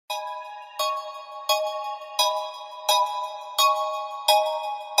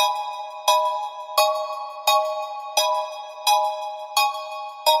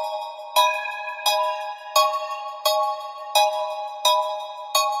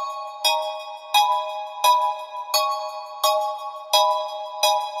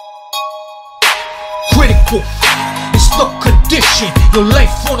Conejo. It's the condition. Your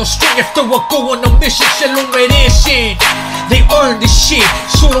life on a string after I go on a mission. Se lo merecen. They earn this shit.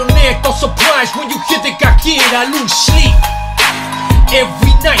 So don't act all surprised when you hear they got kid. I lose sleep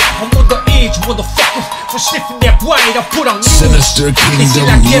every night. I'm on the edge, motherfucker. For sniffing that white, I put on news. Sinister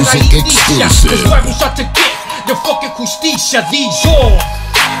Kingdom Music Exclusive. Los rivals out to get the fucking justicia. These all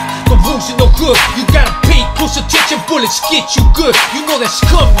the rules are no good. You gotta pay close attention. Bullets get you good. You know that's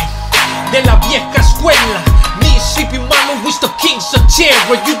coming. De la vieja escuela. Me and Sleepy Malo is the kings of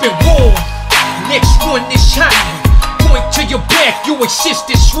terror. You've been warned. Next one is shining. Point to your back. You exist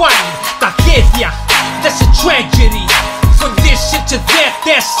in swine. Tragedia. That's a tragedy. From this shit to that,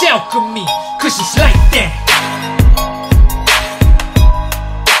 that's alchemy. Cause it's like that.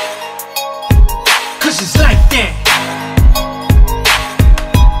 Cause it's like that.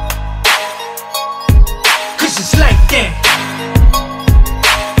 Cause it's like that.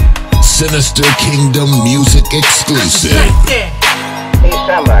 Sinister Kingdom Music Exclusive. Like that. He's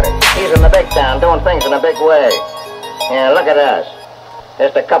somebody. He's in the big town doing things in a big way. Yeah, look at us.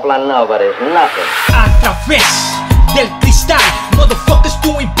 Just a couple of nobodies, nothing. A través del cristal, motherfuckers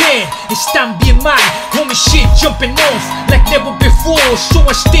doing bad. Están bien mal, homie shit jumping off like never before. So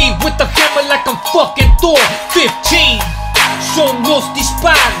I stay with the hammer like I'm fucking Thor. 15, son los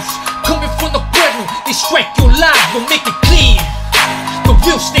disparos coming from the cuerno. They strike your life, will make it clear. The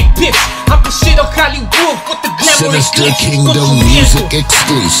real snake pits, opposite of Hollywood with the glamour. Sinister Kingdom Music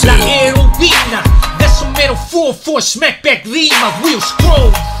Exclusive. La heroína, that's a metaphor for a smackback lead. My wheels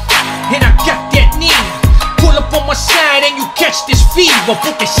chrome, and I got that knee. Pull up on my side and you catch this fever.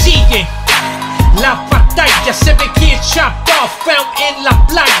 Porque sigue la batalla. 7 kids chopped off, found in la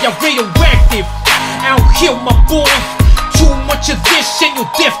playa. Radioactive, out here my boy. Too much of this and you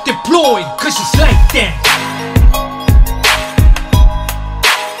death deployed. Cause it's like that.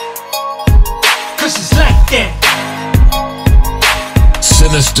 Cause it's like that.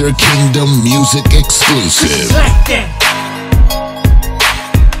 Sinister Kingdom Music Exclusive. Cause it's like that.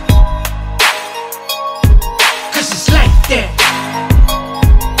 Cause it's like that.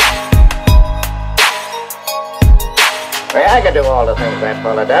 Hey, I could do all the things that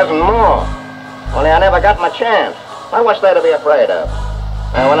fella does and more. Only I never got my chance. Now what's there to be afraid of?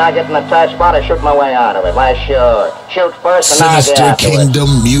 And when I get in a tight spot, I shoot my way out of it. Why, sure. Shoot first and I'll get Sinister afterwards.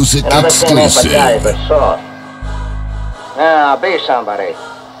 Kingdom Music Another thing ain't for guys, Exclusive. but soft. Now, be somebody.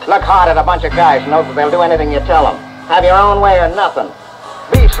 Look hard at a bunch of guys and know that they'll do anything you tell them. Have your own way or nothing.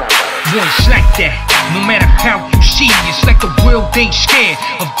 Be somebody. Boy, it's like that. No matter how you see, it's like the world ain't scared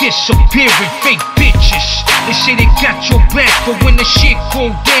of disappearing fake bitches. They say they got your back, but when the shit go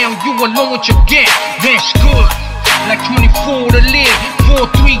down, you alone with your gang. That's good. Like 24 to live. 4,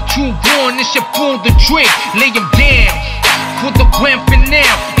 3, 2, 1. It's your pull the trick. Lay him down. For the ramping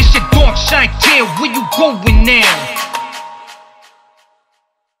now. It's your dark side tail. Where you going now?